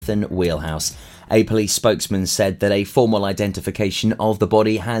wheelhouse. A police spokesman said that a formal identification of the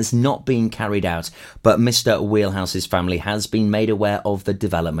body has not been carried out, but Mr. Wheelhouse's family has been made aware of the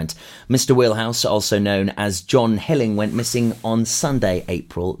development. Mr. Wheelhouse, also known as John Hilling, went missing on Sunday,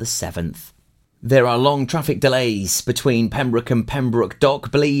 April the 7th. There are long traffic delays between Pembroke and Pembroke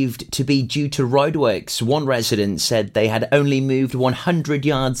Dock, believed to be due to roadworks. One resident said they had only moved 100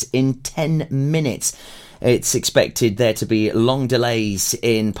 yards in 10 minutes. It's expected there to be long delays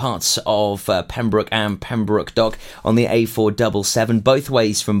in parts of Pembroke and Pembroke Dock on the A477, both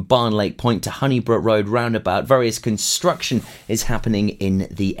ways from Barnlake Point to Honeybrook Road roundabout. Various construction is happening in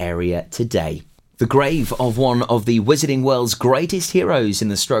the area today. The grave of one of the wizarding world's greatest heroes in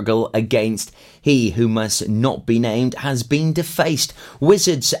the struggle against he who must not be named has been defaced.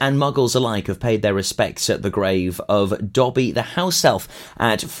 Wizards and muggles alike have paid their respects at the grave of Dobby the house elf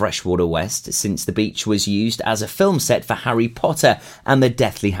at Freshwater West since the beach was used as a film set for Harry Potter and the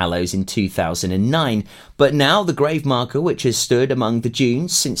Deathly Hallows in 2009. But now the grave marker, which has stood among the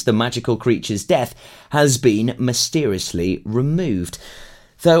dunes since the magical creature's death, has been mysteriously removed.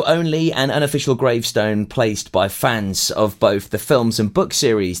 Though only an unofficial gravestone placed by fans of both the films and book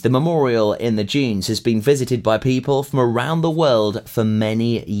series, the memorial in the dunes has been visited by people from around the world for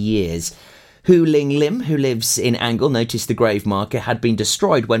many years. Hu Ling Lim, who lives in Angle, noticed the grave marker had been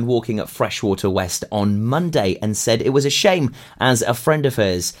destroyed when walking up Freshwater West on Monday and said it was a shame, as a friend of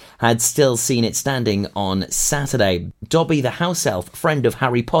hers had still seen it standing on Saturday. Dobby the house elf, friend of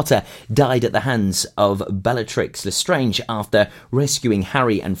Harry Potter, died at the hands of Bellatrix Lestrange after rescuing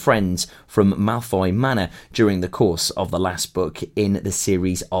Harry and friends from Malfoy Manor during the course of the last book in the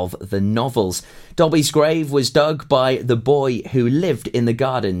series of the novels. Dobby's grave was dug by the boy who lived in the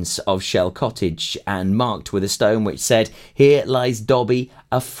gardens of Shell Cottage and marked with a stone which said, "Here lies Dobby,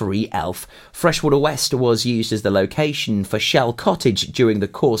 a free elf." Freshwater West was used as the location for Shell Cottage during the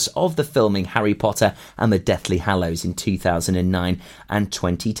course of the filming Harry Potter and the Deathly Hallows in 2009 and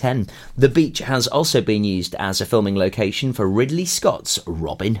 2010. The beach has also been used as a filming location for Ridley Scott's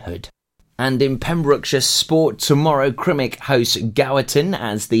Robin Hood. And in Pembrokeshire sport, tomorrow Crymych hosts Gowerton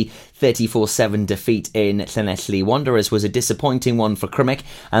as the 34-7 defeat in Llanelli Wanderers was a disappointing one for Crymych,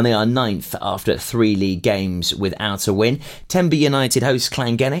 and they are 9th after 3 league games without a win. Tenby United hosts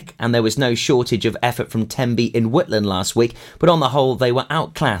Llangennec, and there was no shortage of effort from Tenby in Whitland last week, but on the whole they were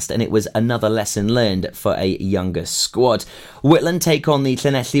outclassed and it was another lesson learned for a younger squad. Whitland take on the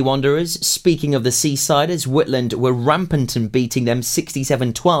Llanelli Wanderers. Speaking of the Seasiders, Whitland were rampant and beating them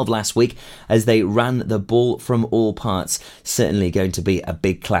 67-12 last week as they ran the ball from all parts. Certainly going to be a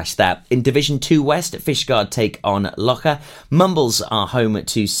big clash that. In Division 2 West, Fishguard take on Locher. Mumbles are home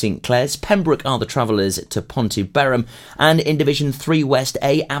to St Clair's. Pembroke are the travellers to Pontyberem. And in Division 3 West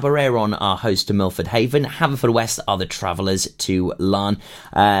A, Aberaeron are host to Milford Haven. Haverfordwest are the travellers to Larne.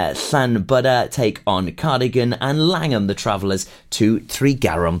 Llanbudder take on Cardigan. And Langham the travellers to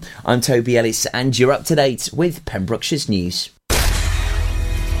Tregaron. I'm Toby Ellis and you're up to date with Pembrokeshire's news.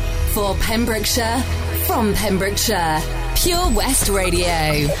 For Pembrokeshire, from Pembrokeshire, Pure West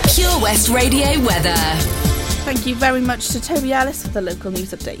Radio. Pure West Radio weather. Thank you very much to Toby Ellis for the local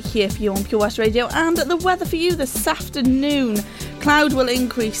news update here for you on Pure West Radio. And the weather for you this afternoon. Cloud will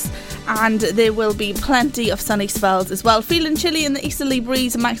increase and there will be plenty of sunny spells as well. Feeling chilly in the easterly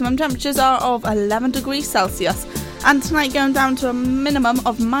breeze and maximum temperatures are of 11 degrees Celsius. And tonight going down to a minimum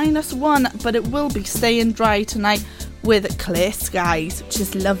of -1, but it will be staying dry tonight with clear skies, which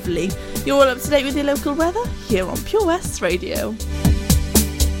is lovely. You're all up to date with your local weather here on Pure West Radio.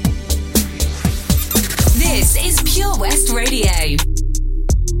 This is Pure West Radio.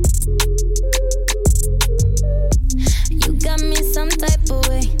 You got me some type of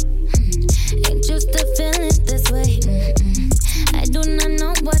way. Ain't used to feeling this way. I do not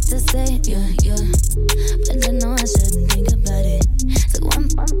know what to say. Yeah. But I know I shouldn't think about it. So one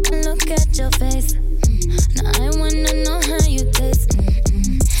look at your face. Now I wanna know how you taste.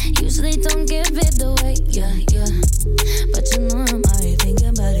 Usually don't give it away. Yeah. But you know I'm already thinking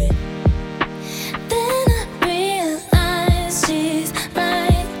about it. Then I realize she's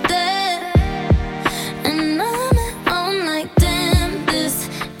right there, and I'm at home like damn, this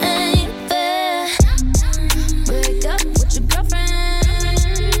ain't fair. Break up with your girlfriend,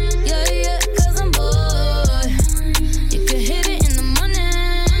 yeah, 'cause I'm bored. You could hit it in the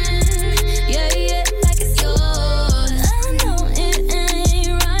morning, yeah, like it's yours. I know it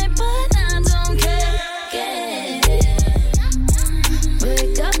ain't right, but I don't care.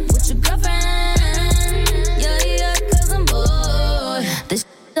 Break up with your girlfriend, yeah, 'cause I'm bored. This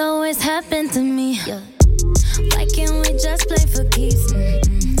always happened to me. Why can't we just play for keeps?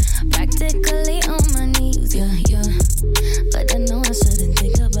 Practically on my knees, yeah. But I know I shouldn't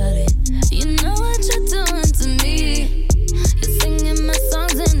think about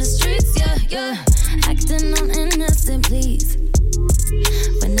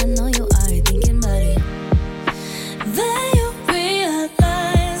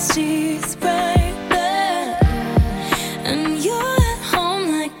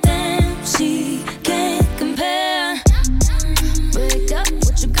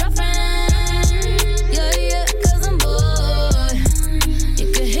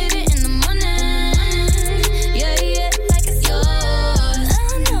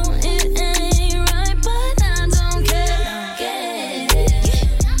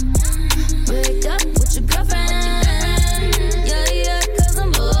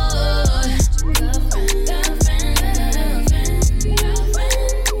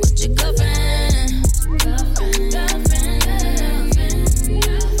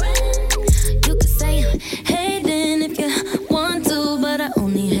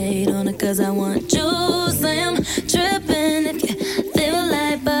cause I want you. Say I'm tripping if you feel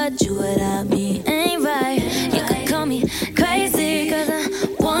like, but you without me ain't right. You could call me crazy cause I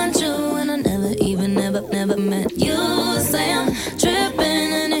want you, and I never even never met you. Say I'm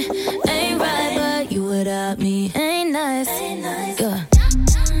tripping and it ain't right, but you without me ain't nice. Yeah.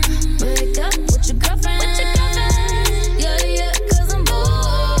 Break up with your girlfriend. Yeah, yeah, cause I'm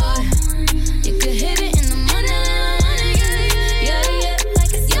bored. You could hit it in the morning. Yeah, yeah,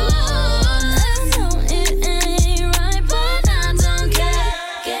 like it's yours. I know it ain't right, but I don't care.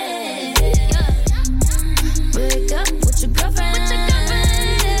 Yeah. Break up with your girlfriend.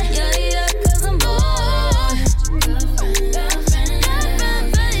 Yeah, yeah, cause I'm bored. Girlfriend,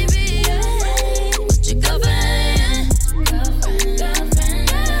 baby, yeah. With your girlfriend.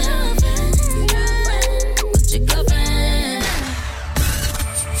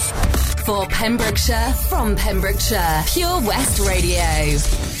 For Pembrokeshire, from Pembrokeshire, Pure West Radio.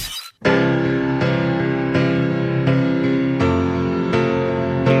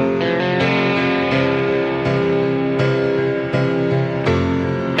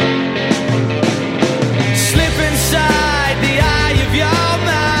 Slip inside the eye of your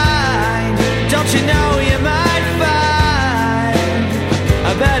mind. Don't you know you might find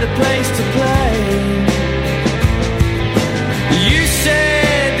a better place to play? You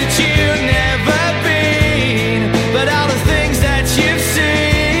said that you've never been, but all the things that you've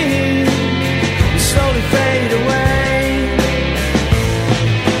seen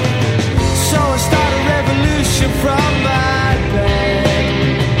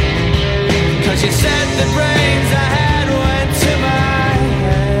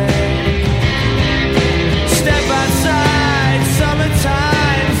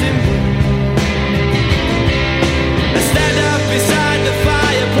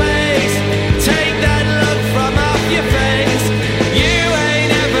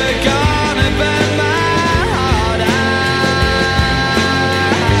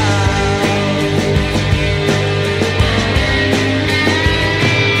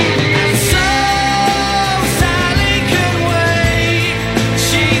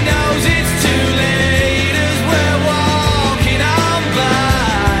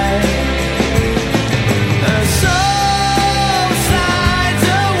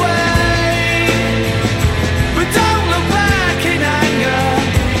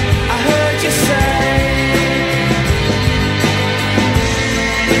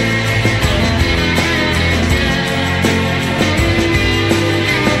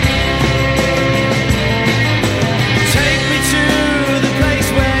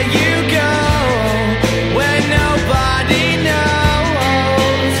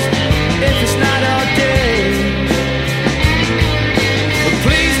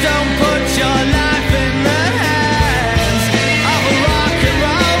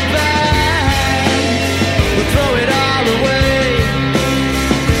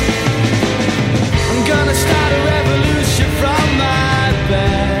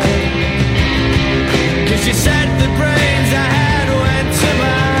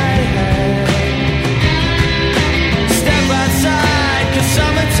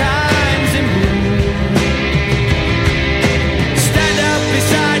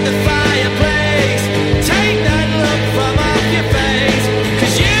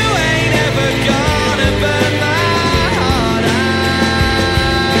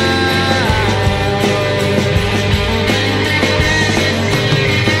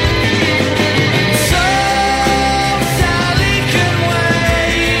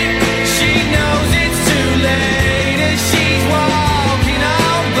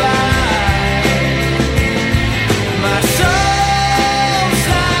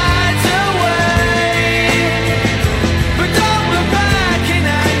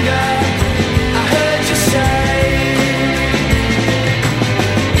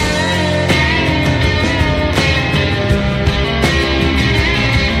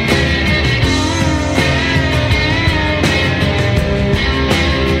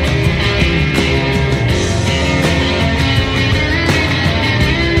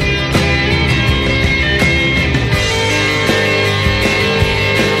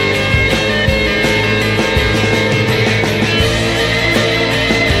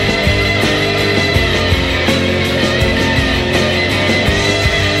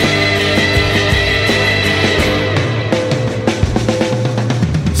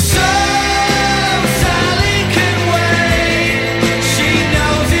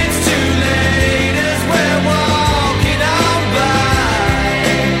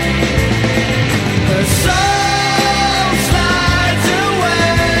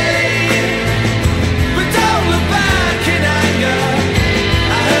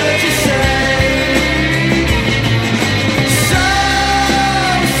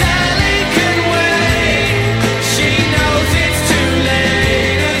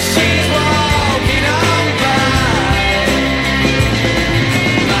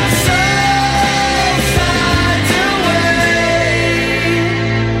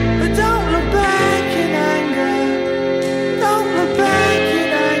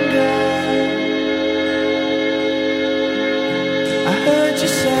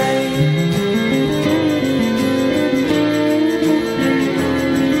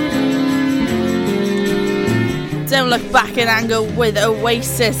look back in anger with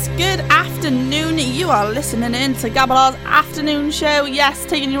Oasis. Good afternoon, you are listening in to Gabrielle's afternoon show. Yes,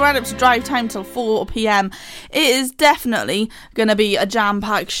 taking you right up to drive time till 4 p.m. It is definitely going to be a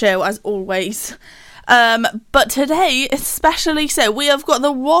jam-packed show as always. But today, especially so, we have got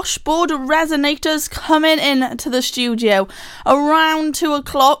the Washboard Resonators coming in to the studio around 2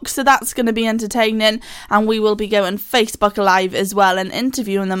 o'clock, so that's going to be entertaining, and we will be going Facebook Live as well and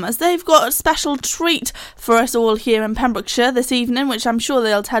interviewing them, as they've got a special treat for us all here in Pembrokeshire this evening, which I'm sure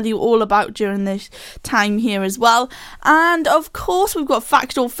they'll tell you all about during this time here as well. And of course, we've got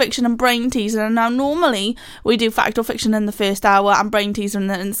Fact or Fiction and Brainteaser, and now normally we do Fact or Fiction in the first hour and Brainteaser in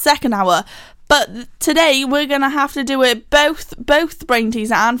the second hour. But today we're going to have to do it both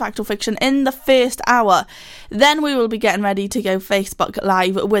Brainteaser and Fact or Fiction in the first hour. Then we will be getting ready to go Facebook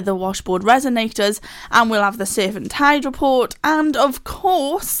Live with the Washboard Resonators, and we'll have the Surf and Tide report. And of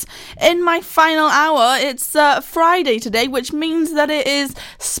course, in my final hour, it's Friday today, which means that it is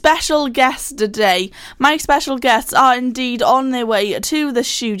special guest day. My special guests are indeed on their way to the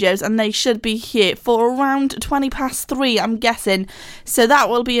studios, and they should be here for around 3:20, I'm guessing. So that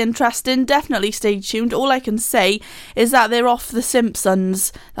will be interesting. Definitely stay tuned. All I can say is that they're off The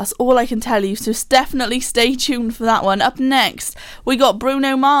Simpsons. That's all I can tell you, so definitely stay tuned for that one. Up next, we got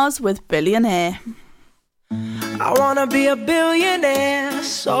Bruno Mars with Billionaire. I wanna be a billionaire,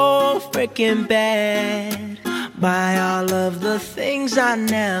 so freaking bad. Buy all of the things I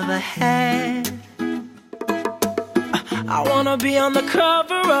never had. I wanna be on the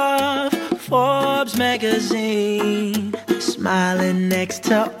cover of Forbes magazine, smiling next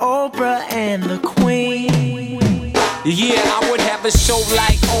to Oprah and the Queen. Yeah, I would have a show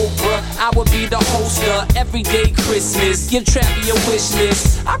like Oprah. I would be the host of Everyday Christmas. Give Travi a wish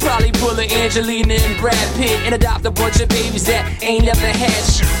list. I'd probably pull a Angelina and Brad Pitt and adopt a bunch of babies that ain't never had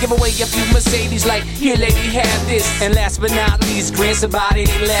shit. Give away a few Mercedes like, here lady, have this. And last but not least, grant somebody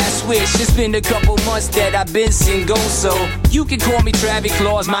their last wish. It's been a couple months that I've been single, so you can call me Travi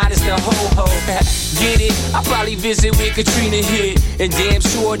Claus minus the ho-ho. Get it? I'll probably visit where Katrina hit, and damn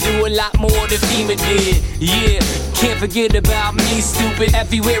sure do a lot more than FEMA did. Yeah, can't forget about me, stupid.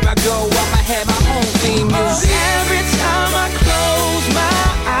 Everywhere I go, I'ma have my own theme music. Oh, every time I close my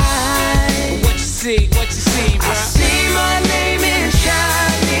eyes, What you see, bro? I see my name in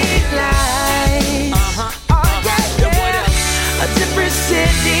shining lights. Oh yeah, yeah. A different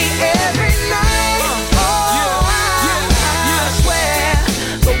city every night. I swear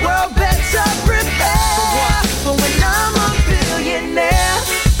the world better prepare for when I'm a billionaire.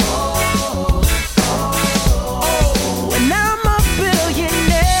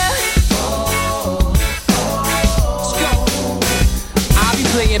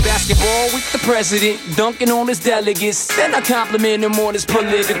 Basketball with the president, dunking on his delegates. Then I compliment him on his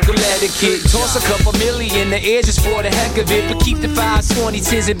political etiquette. Toss a couple million in the air just for the heck of it, but keep the 5s, 20s,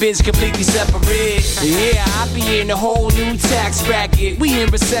 10s, and bins completely separate. Yeah, I be in a whole new tax bracket. We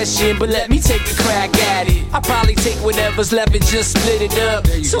in recession, but let me take a crack at it. I probably take whatever's left and just split it up,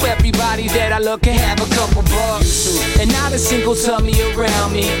 so everybody that I love can have a couple bucks. And not a single tummy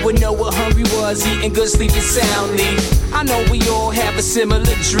around me would know what hungry was, eating good, sleeping soundly. I know we all have a similar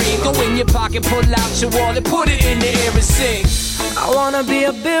dream. Go in your pocket, pull out your wallet, put it in the air and sing. I wanna be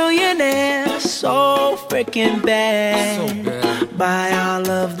a billionaire, so freaking bad. So bad. Buy all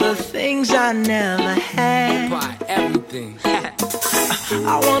of the things I never had. Buy everything.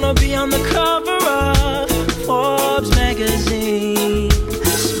 I wanna be on the cover of Forbes magazine,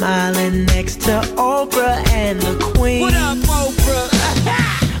 smiling next to Oprah and the Queen. What up, Oprah?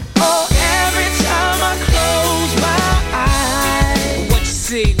 Oh, every time I close my eyes, What you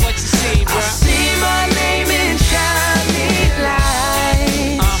see, bro? I see my name in shining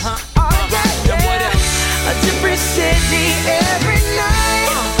lights. Oh yeah, yeah. What up? A different city every night.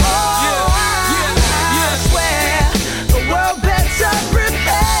 I swear the world better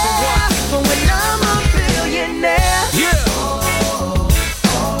prepare for when I'm a billionaire. Yeah.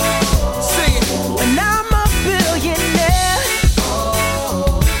 Sing it. When I'm a billionaire.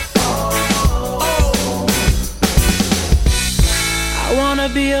 I wanna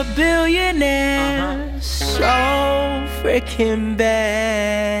be a billionaire, so freaking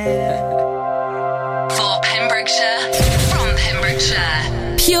bad. For Pembrokeshire, from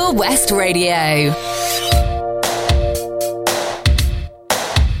Pembrokeshire, Pure West Radio.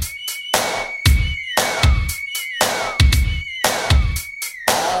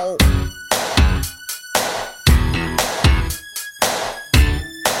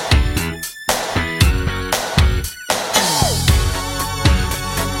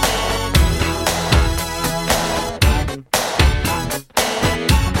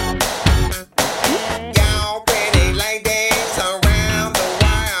 Y'all ready like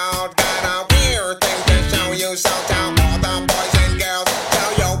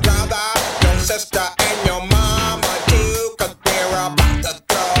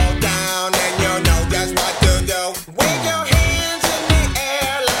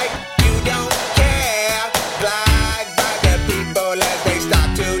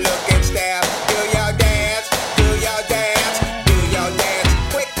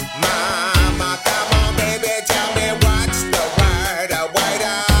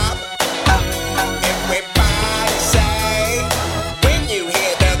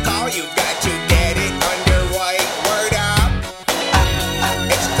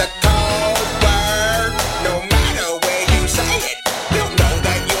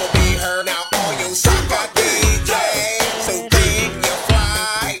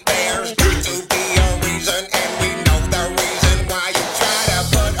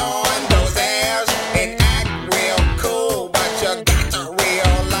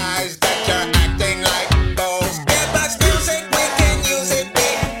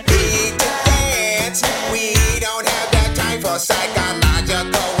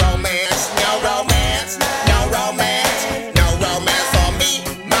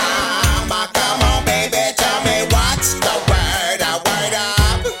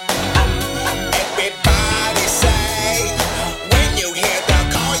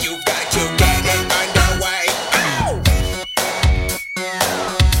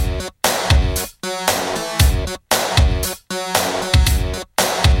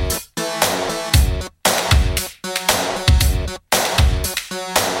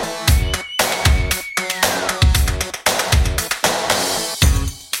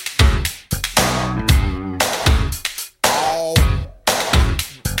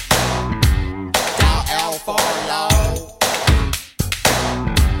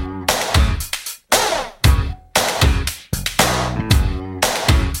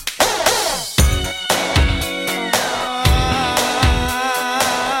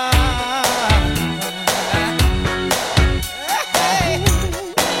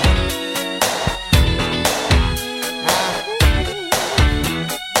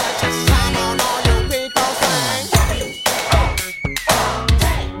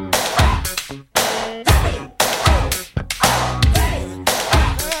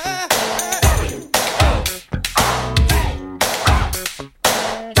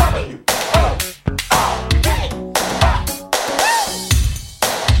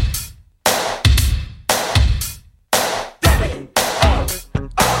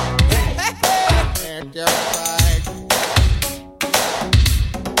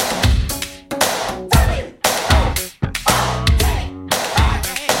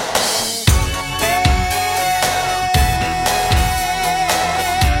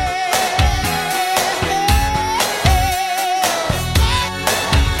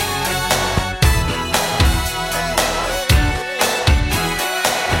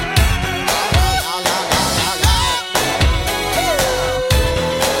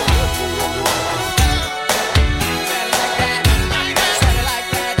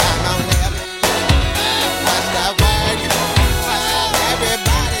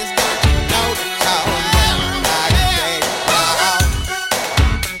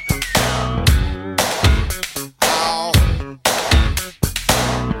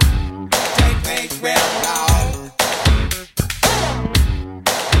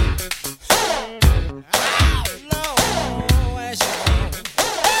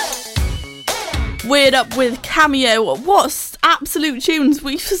Weird Up with Cameo. What absolute tunes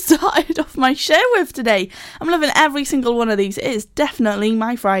we've started off my show with today. I'm loving every single one of these. It is definitely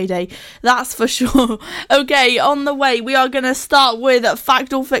my Friday, that's for sure. Okay, on the way, we are going to start with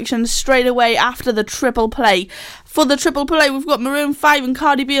Fact or Fiction straight away after the triple play. For the triple play, we've got Maroon 5 and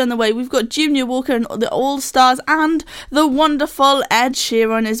Cardi B on the way. We've got Junior Walker and the All Stars and the wonderful Ed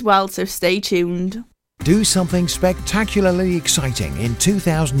Sheeran as well, so stay tuned. Do something spectacularly exciting in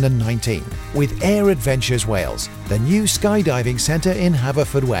 2019 with Air Adventures Wales, the new skydiving centre in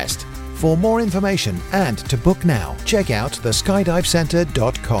Haverfordwest. For more information and to book now, check out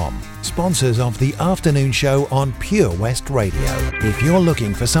theskydivecentre.com. Sponsors of the afternoon show on Pure West Radio. If you're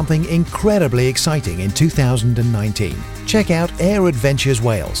looking for something incredibly exciting in 2019, check out Air Adventures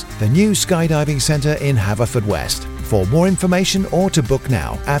Wales, the new skydiving centre in Haverfordwest. For more information or to book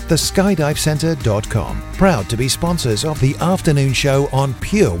now at theskydivecentre.com. Proud to be sponsors of the afternoon show on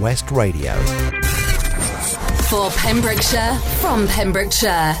Pure West Radio. For Pembrokeshire, from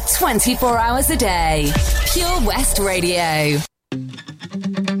Pembrokeshire, 24 hours a day. Pure West Radio.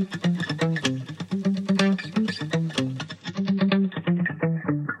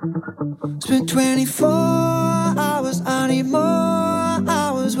 Spent 24 hours, I need more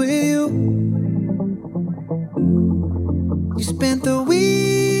hours with you. You spent the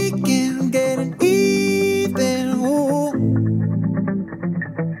weekend getting even, ooh.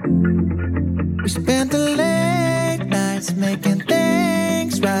 We spent the late nights making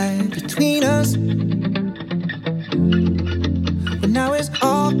things right between us. But now it's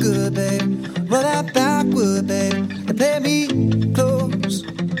all good, babe. Roll that backward, babe, and play me close.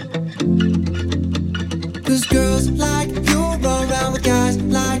 'Cause girls like you run around with guys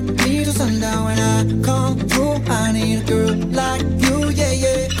like me till sundown. When I come through, I need a girl like you, yeah,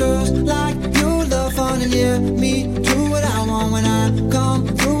 yeah. Girls like you love fun and yeah, me do what I want. When I come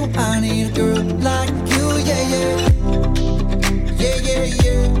through, I need a girl like you, yeah, yeah. Yeah, yeah,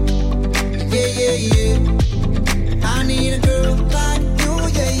 yeah. Yeah, yeah, yeah. I need a girl like you,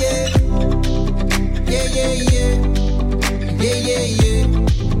 yeah, yeah. Yeah, yeah, yeah. Yeah, yeah, yeah.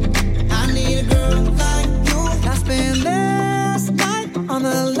 I need a girl like you. I spent last night on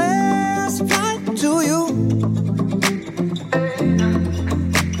the last flight to you.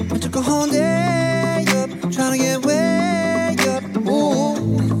 I took a whole day up, trying to get way up. Ooh.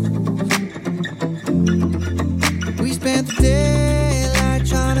 We spent the daylight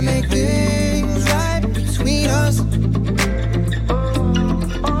trying to make things right between us.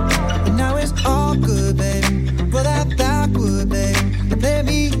 And now it's all good, baby. Roll that backward, baby, and play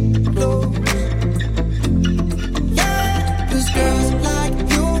me close. Yeah, 'cause girls like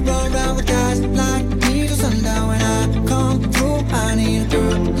you run around with guys like me till sundown. When I come through, I need a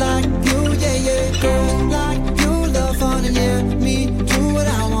girl like you, yeah, yeah. Girls like you love fun and yeah, me do what I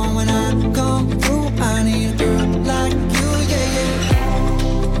want. When I come through, I need a girl like you, yeah, yeah.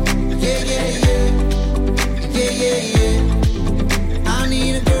 Yeah, yeah, yeah. Yeah, yeah, yeah. I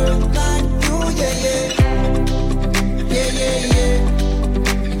need a girl like you, yeah, yeah. Yeah, yeah, yeah.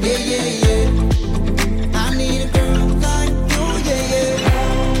 Yeah, yeah, yeah. I need a girl like you, yeah, yeah.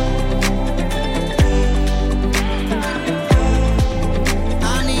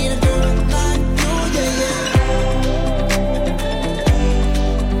 I need a girl like you, yeah, yeah.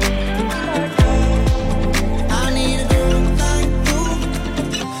 I need a girl like you.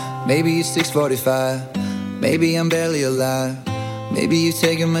 Maybe it's 6:45. Maybe I'm barely alive. Maybe you've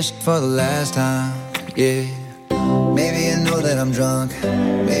taken my shit for the last time, yeah. Maybe I know that I'm drunk.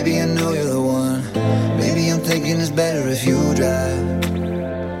 Maybe I know you're the one. Maybe I'm thinking it's better if you drive.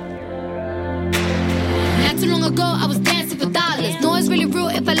 Not too long ago, I was dancing for dollars. No, it's really real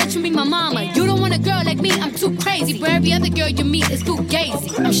if I let you meet my mama. You don't want a girl like me, I'm too crazy. Where every other girl you meet is too gazy.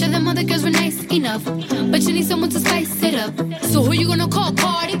 I'm sure them other girls were nice enough, but you need someone to spice it up. So who you gonna call?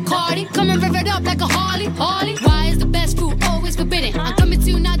 Cardi, Cardi. Come and rev it up like a Harley, Harley. Why is the best fruit always forbidden? I'm coming to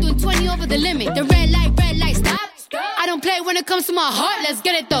you now doing 20 over the limit. The red light, stop. I don't play when it comes to my heart, let's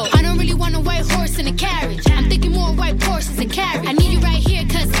get it though. I don't really want a white horse in a carriage. I'm thinking more white horses and carriage. I need you right here,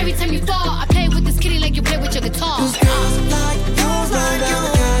 cause every time you fall, I play with this kitty like you play with your guitar. 'Cause girls like you run around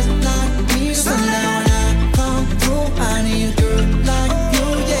with guys like me till sundown. When I come through, I need a girl like you,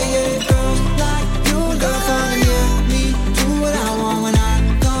 yeah, yeah. Girls like you love fun and yeah, me do what I want. When I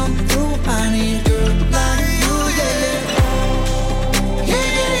come through, I need a girl like you, yeah, yeah. Yeah,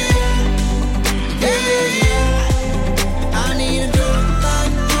 yeah, yeah. Yeah, yeah, yeah. I need a girl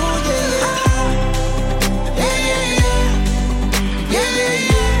like you, yeah, yeah.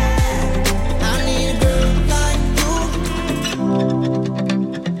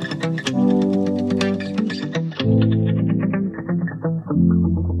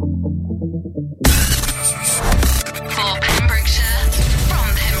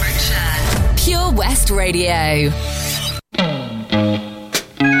 Radio.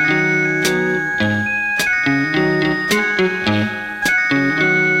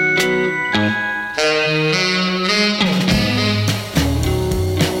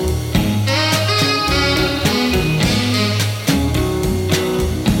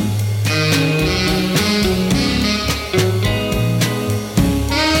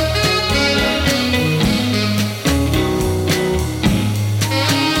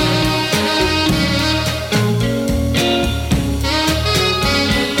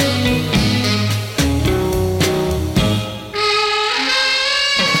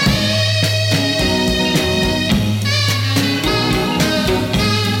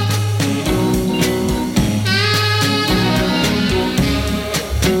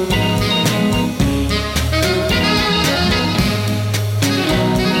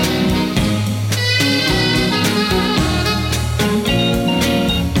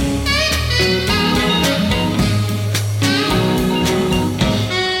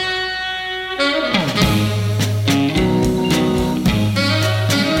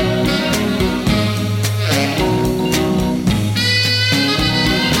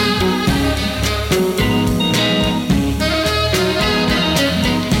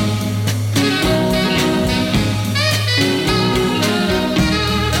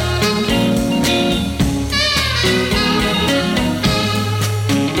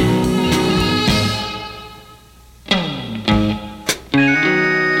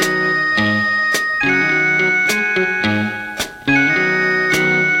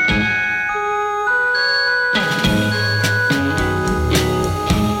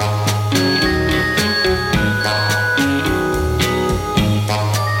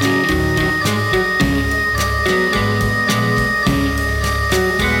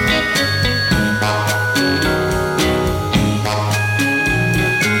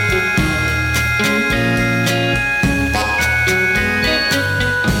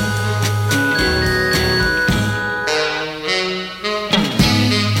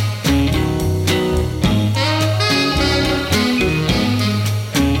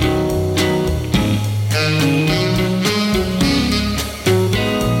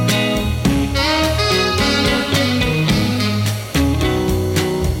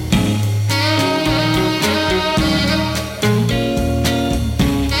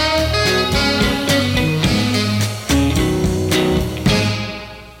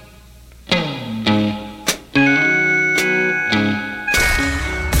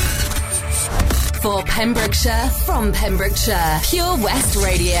 For Pembrokeshire, from Pembrokeshire, Pure West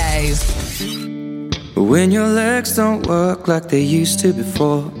Radio. When your legs don't work like they used to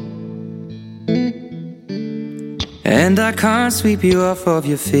before, and I can't sweep you off of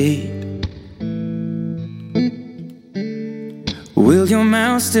your feet, will your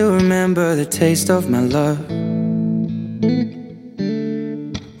mouth still remember the taste of my love?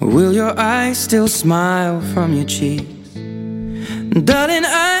 Will your eyes still smile from your cheeks? Darling,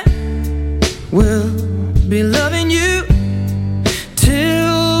 I will be loving you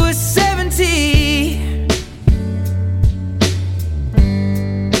till we're 70.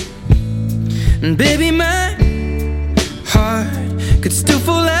 And baby, my heart could still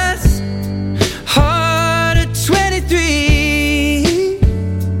fall as hard at 23.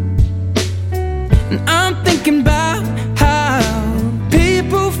 And I'm thinking about how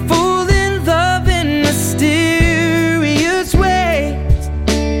people fall in love in mysterious ways.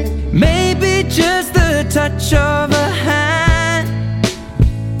 Maybe just the touch of a hand.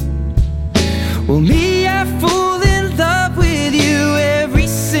 Well, me, I fall in love with you every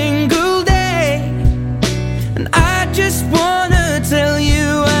single day, and I just wanna tell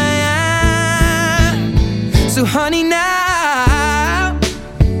you I am. So honey, now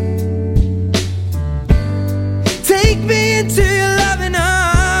take me into your loving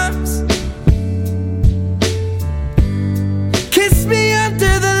arms, kiss me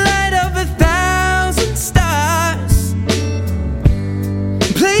under the light of 1,000 stars,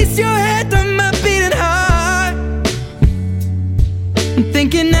 place your head on my beating heart. I'm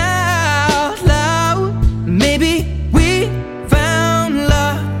thinking out loud, maybe we found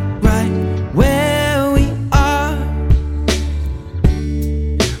love right where we are.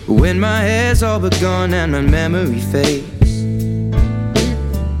 When my hair's all but gone and my memory fades,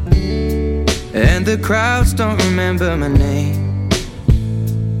 and the crowds don't remember my name,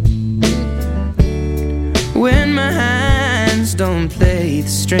 when my hands don't play the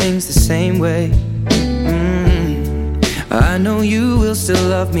strings the same way, I know you will still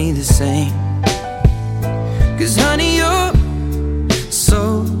love me the same. 'Cause honey, your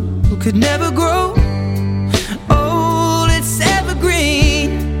soul could never grow old, it's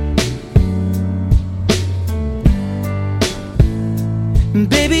evergreen. And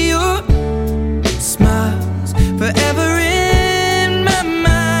baby, your smile's forever in my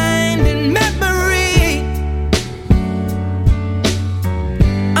mind and memory.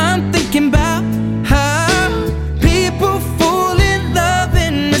 I'm thinking about how people fall in love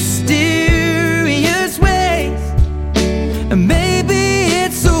in mysterious ways. And maybe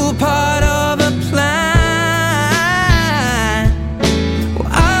it's all part of a plan. Well,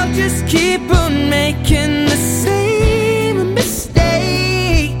 I'll just keep on making the same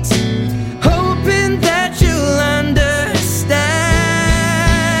mistakes, hoping that you'll understand.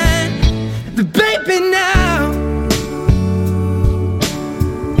 But baby, now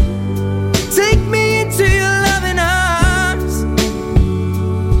take me into your loving arms,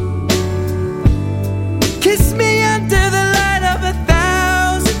 kiss me under the light of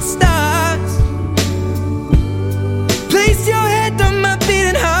 1,000 stars, place your head on my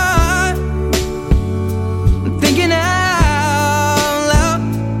beating heart. I'm thinking out loud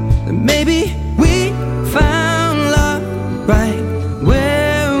that maybe we found love right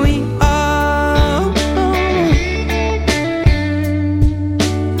where we are.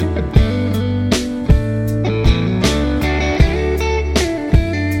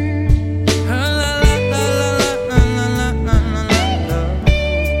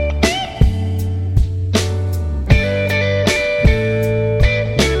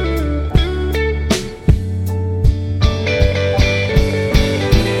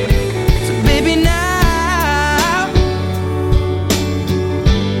 So baby, now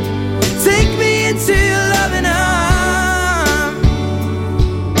take me into your loving arms,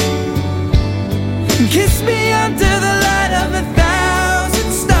 kiss me under the light of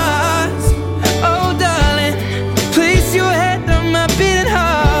 1,000 stars. Oh darling, place your head on my beating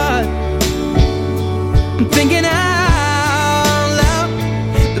heart. I'm thinking out loud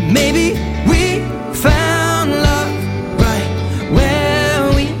that maybe we found love right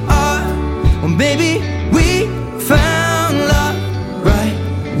where we are. Or maybe we found love right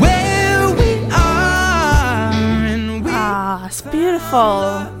where we are. And we Ah, it's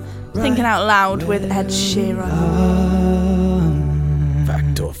beautiful. Thinking Out Loud with Ed Sheeran.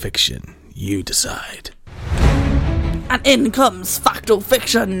 Fact or fiction, you decide. And in comes Fact or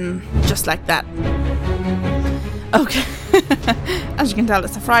Fiction. Just like that. Okay. As you can tell,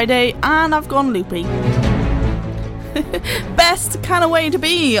 it's a Friday and I've gone loopy. Best kind of way to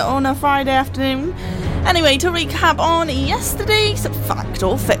be on a Friday afternoon. Anyway, to recap on yesterday's Fact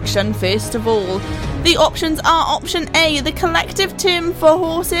or Fiction, first of all, the options are option A, the collective term for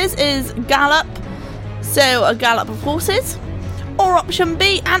horses is gallop, so a gallop of horses, or option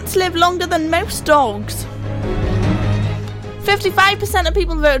B, ants live longer than most dogs. 55% of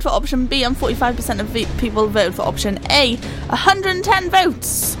people voted for option B and 45% of people voted for option A. 110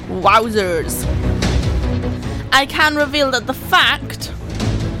 votes. Wowzers. I can reveal that the fact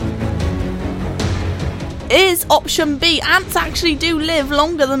is option B. Ants actually do live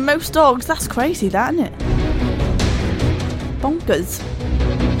longer than most dogs. That's crazy, that, isn't it? Bonkers.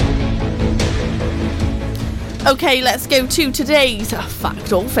 Okay, let's go to today's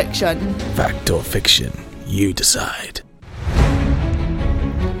Fact or Fiction. Fact or fiction, you decide.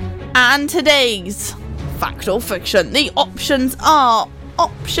 And today's Fact or Fiction, the options are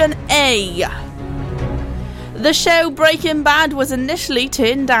option A. The show Breaking Bad was initially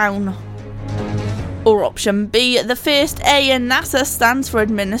turned down. Or option B, the first A in NASA stands for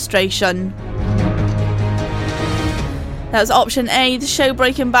administration. That was option A, the show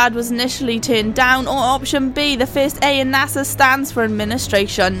Breaking Bad was initially turned down, or option B, the first A in NASA stands for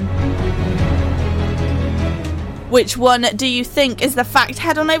administration. Which one do you think is the fact?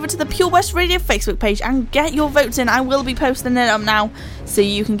 Head on over to the Pure West Radio Facebook page and get your votes in. I will be posting it up now so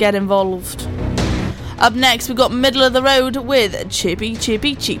you can get involved. Up next, we've got Middle of the Road with Chippy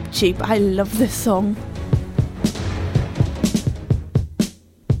Chippy Cheep Cheep. I love this song.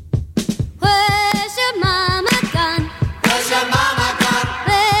 Where's your mama gone? Where's your mama gone?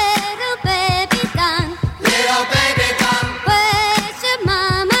 Little baby gone. Little baby gone. Where's your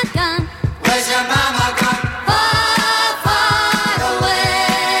mama gone? Where's your mama gone? Far, far away.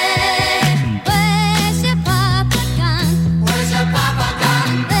 Where's your papa gone? Where's your papa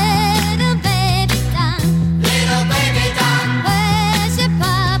gone? Little baby gone. Little baby gone. Where's your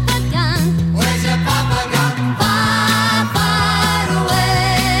papa gone? Where's your papa gone?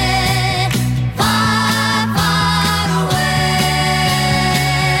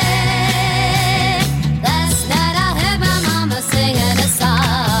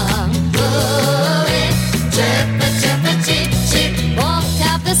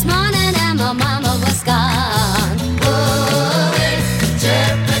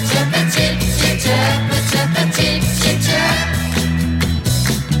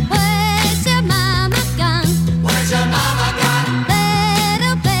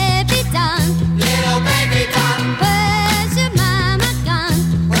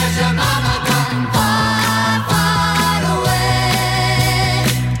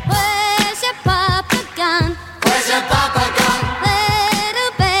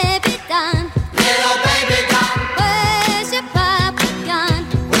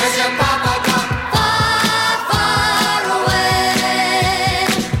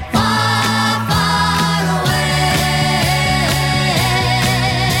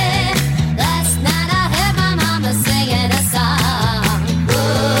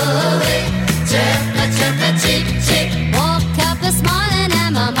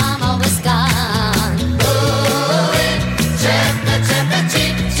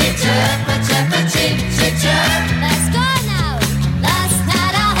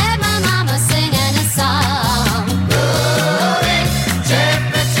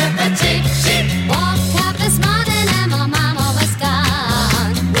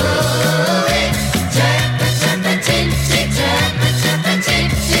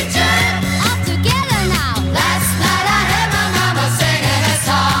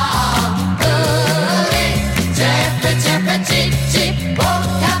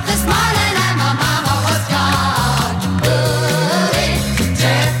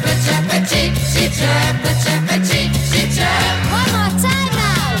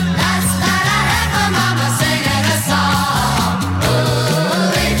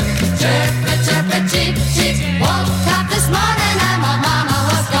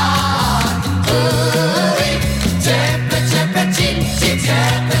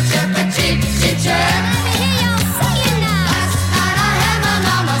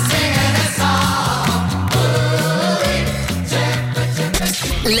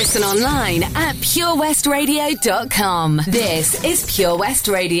 Listen online at purewestradio.com. This is Pure West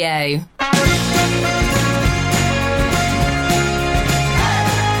Radio.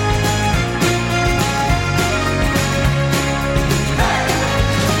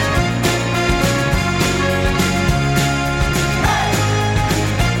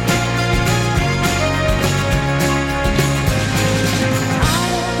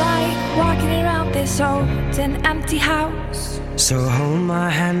 This old and empty house. So hold my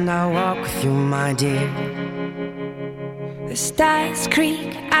hand, I'll walk with you, my dear. The stars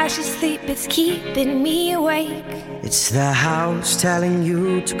creak as you sleep, it's keeping me awake. It's the house telling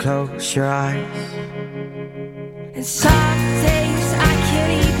you to close your eyes. And some days I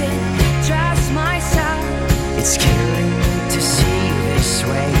can't even trust myself. It's killing me to see you this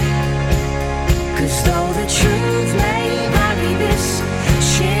way. 'Cause though the truth may vary, this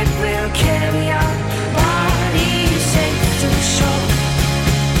ship will carry our bodies safe to shore.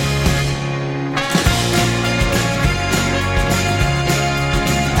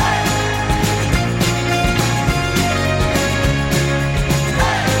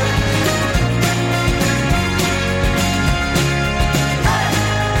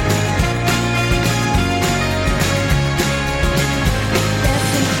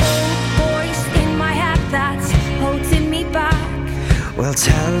 Well,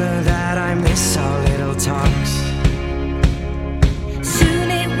 tell her that I miss our little talks. Soon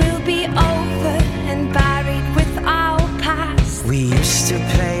it will be over and buried with our past. We used to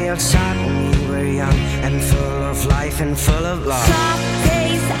play outside when we were young and full of life and full of love. Some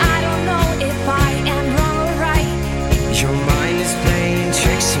days I don't know if I am wrong or right. Your mind is playing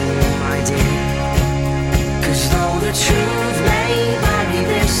tricks on you, my dear. 'Cause though the truth may vary,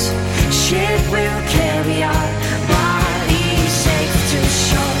 this ship will carry our bodies safe to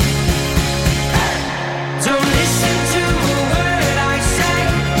shore. Don't listen to a word I say.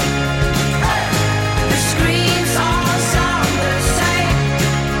 The screams all sound the same.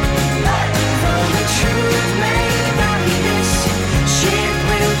 Though the truth may vary, this ship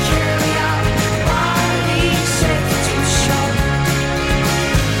will carry our bodies safe to shore.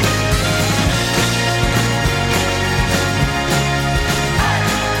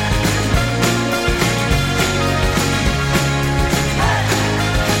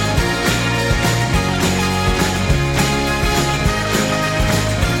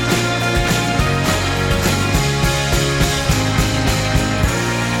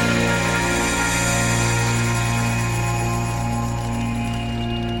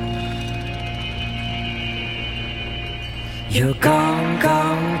 You're gone,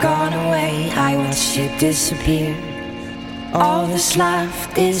 gone, gone away. I watched you disappear. All that's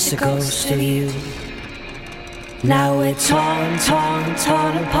left is a ghost of you. Now we're torn, torn,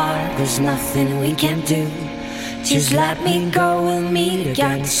 torn apart. There's nothing we can do. Just let me go, we'll meet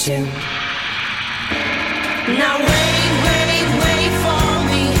again soon. Now wait, wait, wait for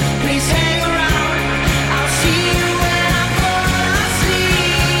me. Please hang around. I'll see you when I fall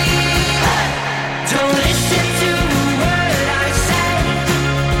asleep. Don't listen to a word I say.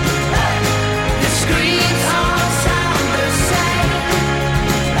 The screams all sound the same.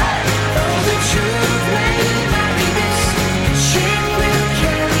 Though the truth may vary, this ship will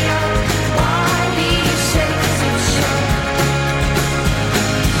carry our bodies safe to shore.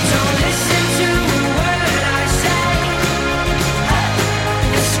 Don't listen to a word I say.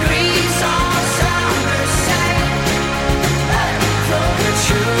 The screams all sound the same. Though the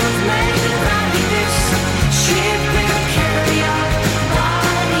truth may vary, this ship will carry our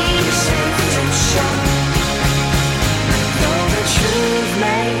bodies safe to shore. Though the truth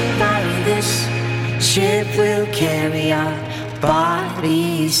may vary, this ship will carry our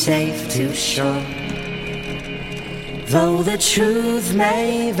bodies safe to shore. Though the truth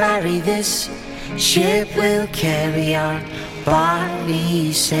may vary, this ship will carry our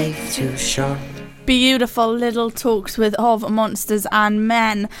bodies safe to shore. Beautiful little talks with Of Monsters and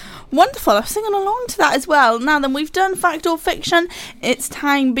Men. Wonderful. I'm singing along to that as well. Now then, we've done Fact or Fiction. It's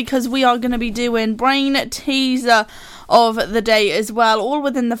time because we are going to be doing Brainteaser of the day as well, all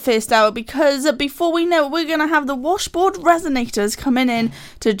within the first hour, because before we know it, we're going to have the Washboard Resonators coming in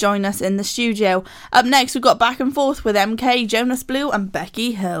to join us in the studio. Up next, we've got Back and Forth with MK, Jonas Blue and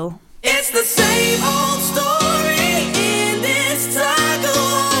Becky Hill. It's the same old story in this tug of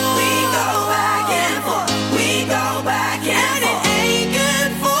war. We go back and forth, we go back and forth. And it ain't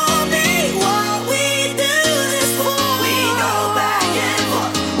good for me what we do this for. We go back and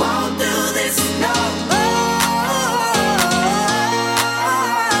forth, won't do this, no.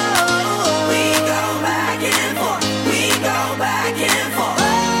 We go back and forth, we go back and forth.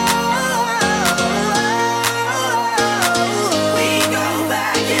 We go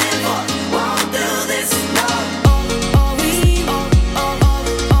back and forth.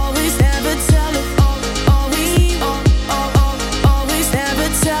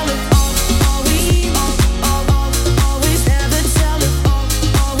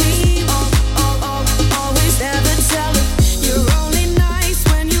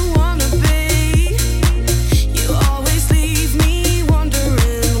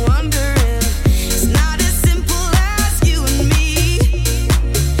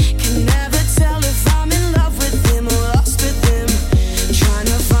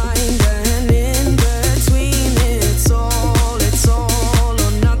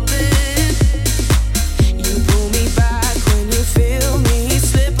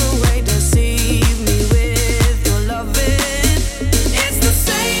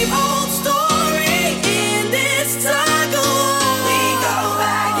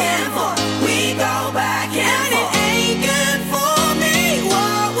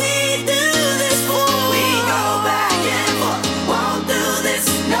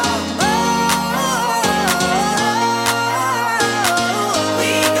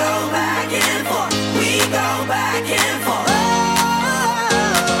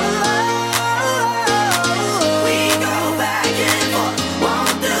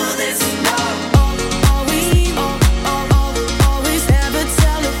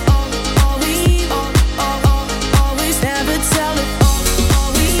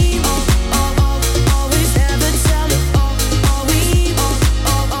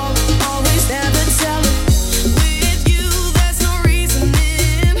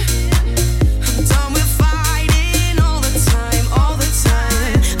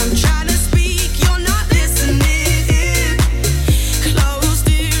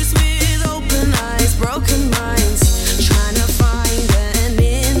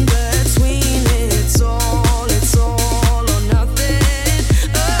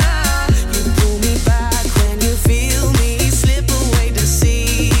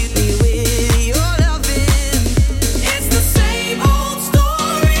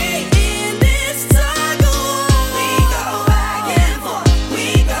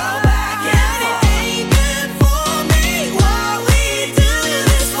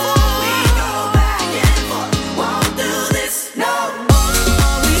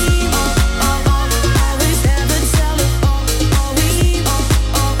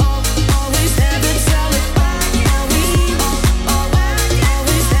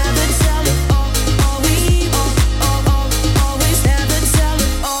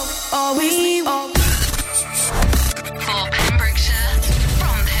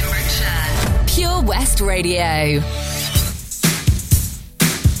 Radio.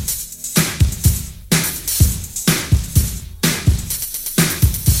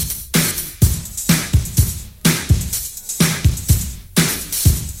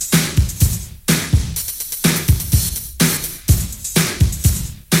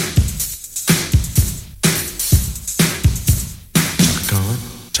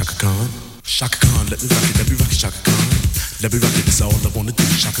 Shaka Khan, let me rock it, Shaka Khan. Let me rock it, that's all I wanna do.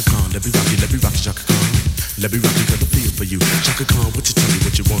 Shaka Khan, let me rock it, Shaka Khan. Let me rock it, cause I feel for you. Shaka Khan, what you tell me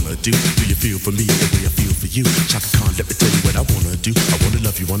what you wanna do? Do you feel for me the way I feel for you? Shaka Khan, let me tell you what I wanna do. I wanna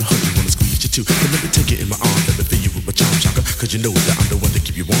love you, wanna hug you, wanna squeeze you too. But let me take it in my arms, let me feel you with my charm, Shaka. Cause you know that I'm the one to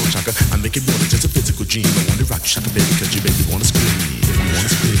keep you warm, Shaka. I make it more than just a physical dream. I wanna rock you, Shaka, baby, cause you make me wanna scream. Baby, wanna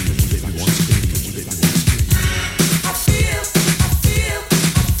scream, baby, wanna scream, baby, wanna scream. I feel for you.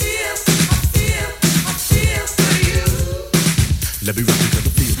 Let me rock you, cause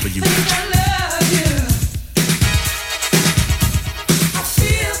I feel for you. I love you. I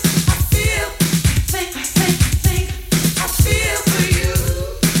feel, think, I feel for you.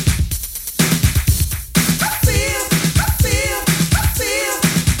 I feel,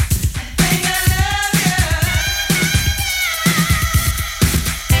 think I love you.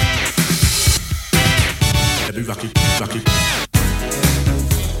 Let me rock you, rock you.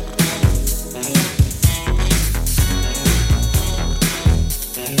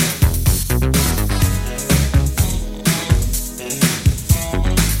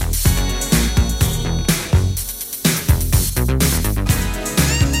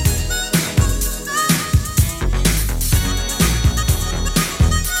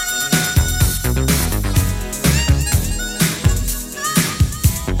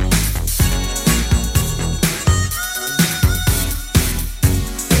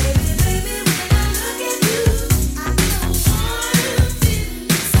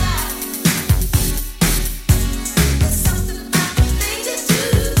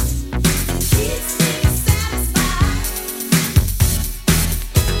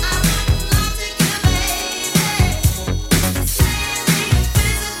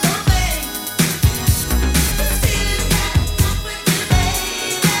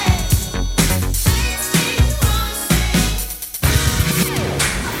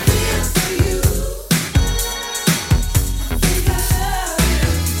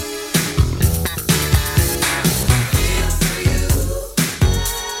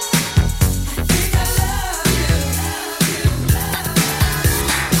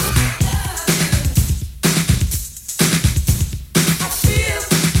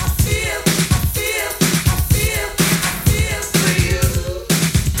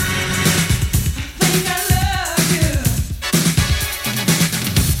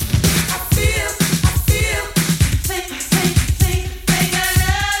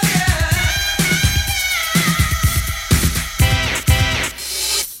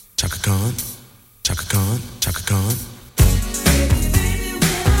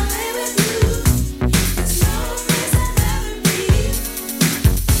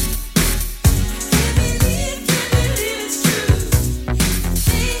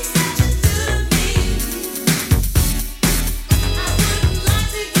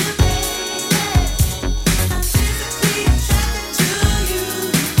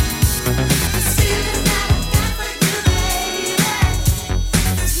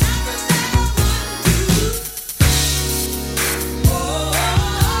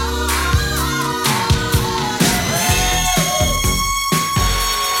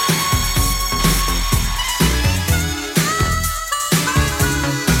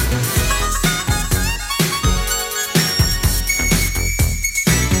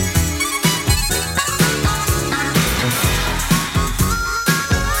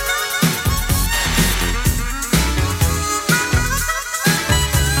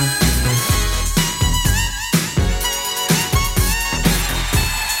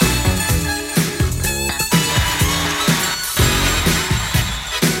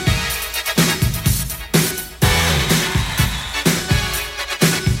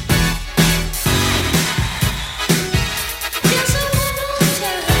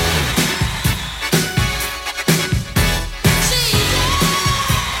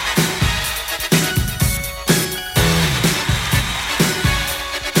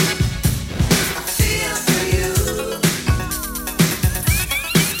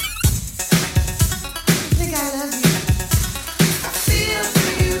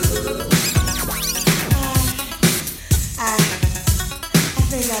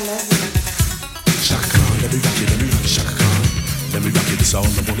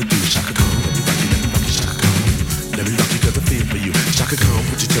 Let me rock you cause I feel for you. Shaka Khan,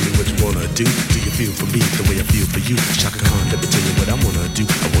 would you tell me what you wanna do? Do you feel for me the way I feel for you? Shaka Khan, let me tell you what I wanna do.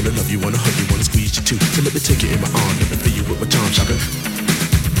 I wanna love you, wanna hug you, wanna squeeze you too. So let me take you in my arm, let me fill you with my charm. Shaka,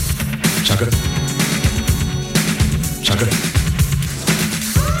 Shaka, Shaka.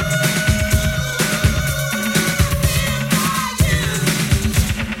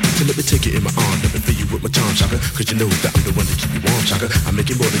 So let me take you in my arm, let me fill you with my charm, Shaka. Cause you know that I'm the one to keep you warm, Shaka. I make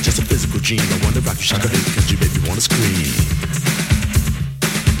it more than just a physical dream. I wanna rock you, Shaka, baby, cause you make me wanna scream.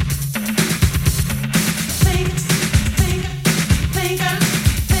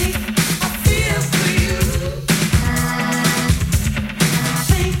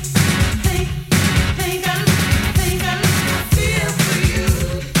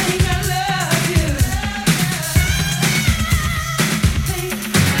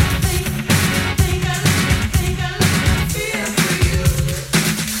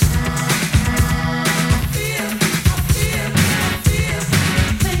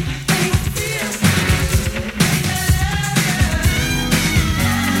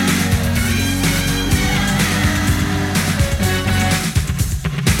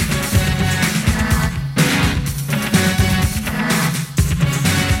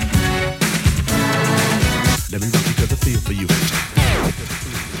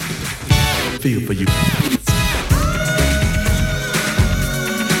 Feel for you.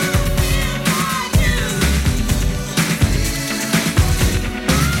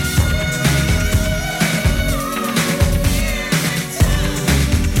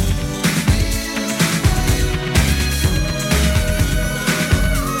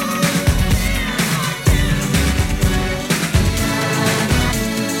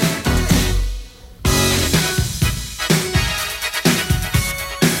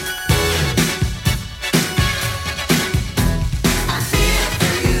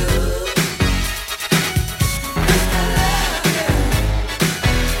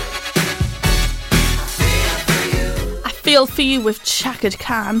 Feel for you with Chaka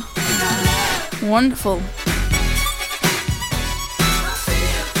Khan. Wonderful.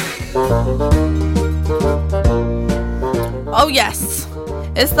 Oh yes,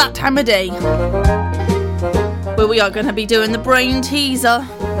 it's that time of day where we are going to be doing the brain teaser.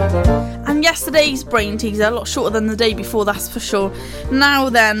 And yesterday's brain teaser, a lot shorter than the day before, that's for sure. Now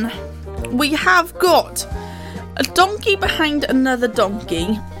then, we have got a donkey behind another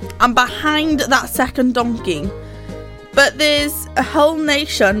donkey, and behind that second donkey, but there's a whole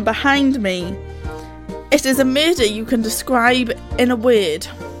nation behind me. It is a murder you can describe in a word.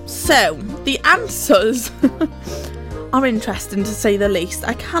 So, the answers are interesting to say the least.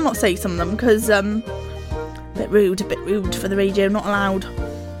 I cannot say some of them because, a bit rude for the radio, not allowed.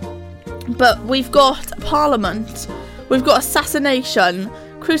 But we've got Parliament, we've got assassination,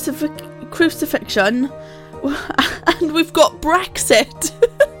 crucifixion, and we've got Brexit.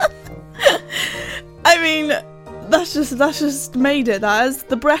 I mean, that's just made it as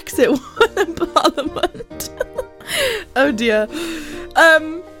the Brexit one in Parliament. Oh dear.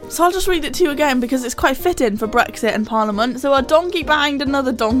 So I'll just read it to you again because it's quite fitting for Brexit and Parliament. So a donkey behind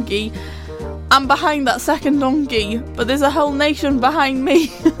another donkey, and behind that second donkey, but there's a whole nation behind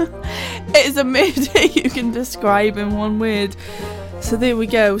me. It is a murder you can describe in one word. So there we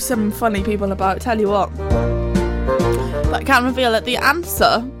go, some funny people about, tell you what. But I can't reveal it. The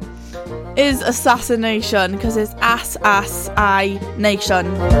answer is assassination, because it's ass-ass-I-nation.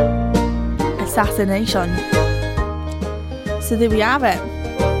 Assassination. So there we have it.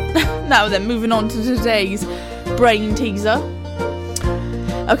 Now then, moving on to today's brain teaser.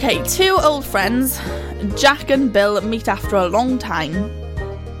 Okay, two old friends, Jack and Bill, meet after a long time.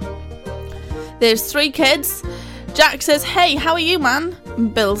 There's 3 kids. Jack says, "Hey, how are you, man?"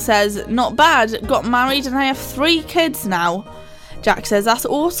 Bill says, "Not bad. Got married and I have 3 kids now." Jack says, "That's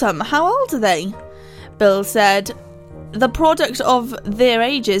awesome. How old are they?" Bill said, "The product of their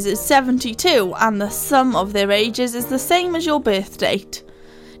ages is 72 and the sum of their ages is the same as your birth date."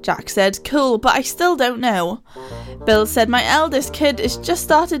 Jack said, "Cool, but I still don't know." Bill said, "My eldest kid has just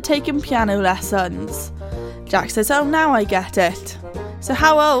started taking piano lessons." Jack says, "Oh, now I get it. So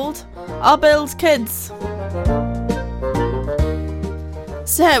how old are Bill's kids?"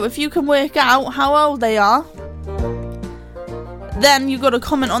 So if you can work out how old they are, then you've got to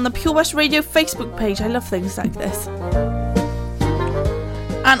comment on the Pure West Radio Facebook page. I love things like this.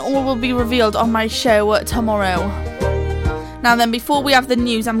 And all will be revealed on my show tomorrow. Now then, before we have the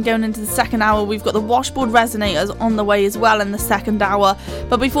news, I'm going into the second hour. We've got the washboard resonators on the way as well in the second hour.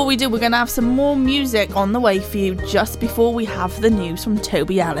 But before we do, we're going to have some more music on the way for you just before we have the news from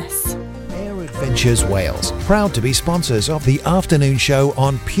Toby Ellis. Adventures Wales, proud to be sponsors of the afternoon show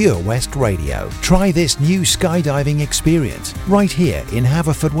on Pure West Radio. Try this new skydiving experience right here in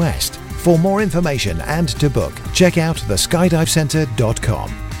Haverfordwest. For more information and to book, check out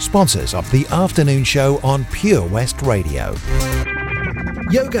theskydivecentre.com. Sponsors of the afternoon show on Pure West Radio.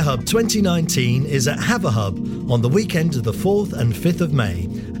 Yoga Hub 2019 is at Haverhub on the weekend of the 4th and 5th of May,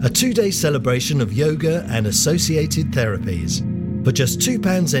 a 2-day celebration of yoga and associated therapies. For just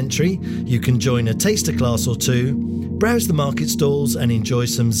 £2 entry, you can join a taster class or two, browse the market stalls and enjoy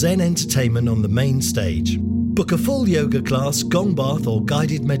some Zen entertainment on the main stage. Book a full yoga class, gong bath or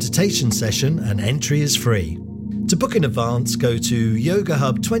guided meditation session and entry is free. To book in advance, go to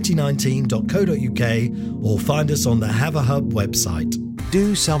yogahub2019.co.uk or find us on the Haverhub website.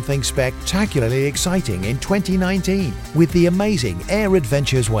 Do something spectacularly exciting in 2019 with the amazing Air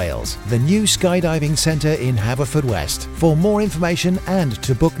Adventures Wales, the new skydiving centre in Haverfordwest. For more information and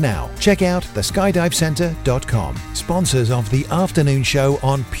to book now, check out theskydivecentre.com. Sponsors of the afternoon show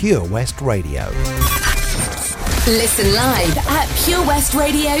on Pure West Radio. Listen live at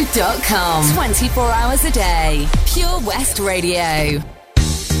purewestradio.com. 24 hours a day. Pure West Radio.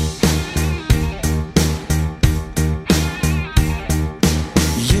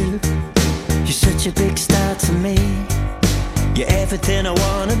 You're such a big star to me. You're everything I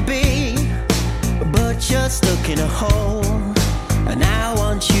wanna be, but you're stuck in a hole, and I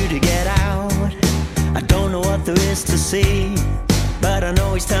want you to get out. I don't know what there is to see, but I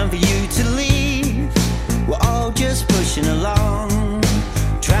know it's time for you to leave. We're all just pushing along,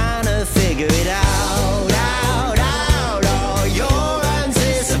 trying to figure it out. Oh, your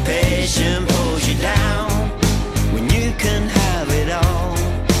anticipation pulls you down when you can have it all.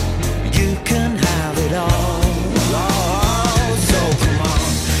 You can have it all. Oh, so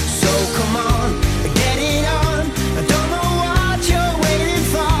come on, get it on. I don't know what you're waiting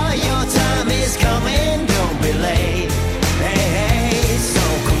for. Your time is coming, don't be late. Hey, so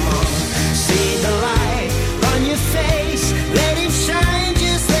come on, see the light on your face. Let it shine,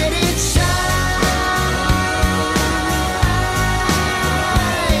 just let it shine.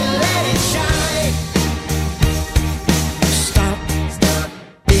 Let it shine. Stop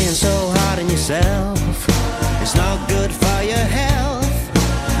being so hard on yourself. It's not good for your health.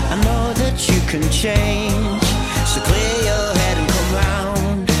 I know that you can change, so clear your head and come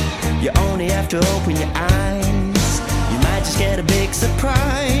round. You only have to open your eyes. You might just get a big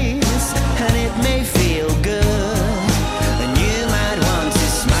surprise, and it may feel good, and you might want to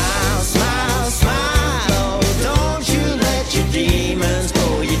smile, smile, smile. Oh, don't you let your demons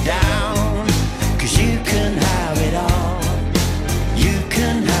pull you down, 'cause you can have it all. You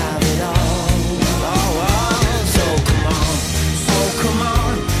can have it all. So come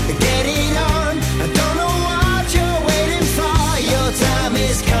on, get it on. I don't know what you're waiting for. Your time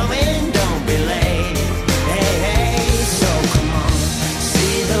is coming, don't be late. Hey, so come on,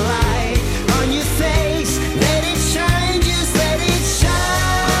 see the light on your face. Let it shine, just let it shine.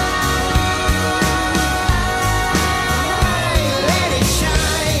 Let it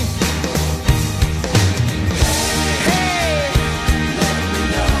shine. Hey,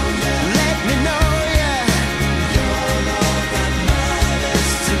 let me know, yeah. You're all that matters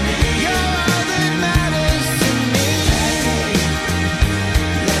to me. You're all that matters to me.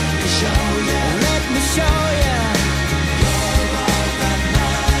 Let me show you. Let me show you. You're all that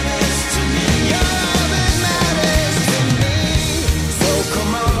matters to me. You're all that matters to me. So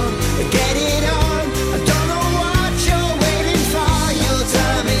come on, get it on. I don't know what you're waiting for. Your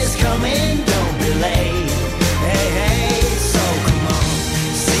time is coming, don't be late. Hey, so come on,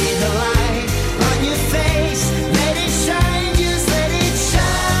 see the light on your face. Let it shine, just let it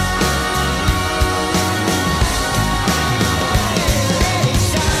shine. Let it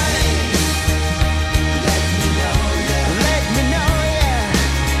shine. Let me know, yeah.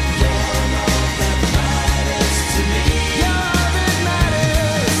 You're all that matters to me. You're all that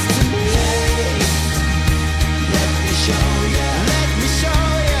matters to me. Let me show you.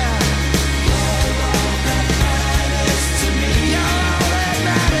 You're all that matters to me. You're all that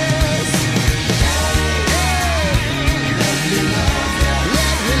matters.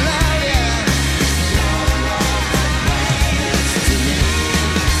 Let me love you. You're all that matters to me.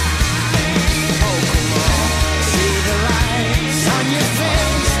 Oh, come on, see the lights on your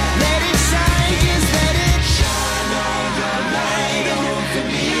face. Let it shine, just let it shine all your light over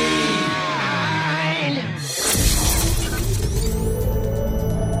me.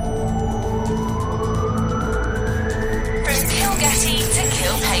 From Kilgetty to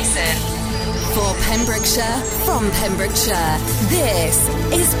Kilpayson. For Pembrokeshire, from Pembrokeshire, this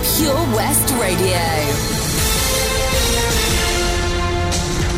is Pure West Radio.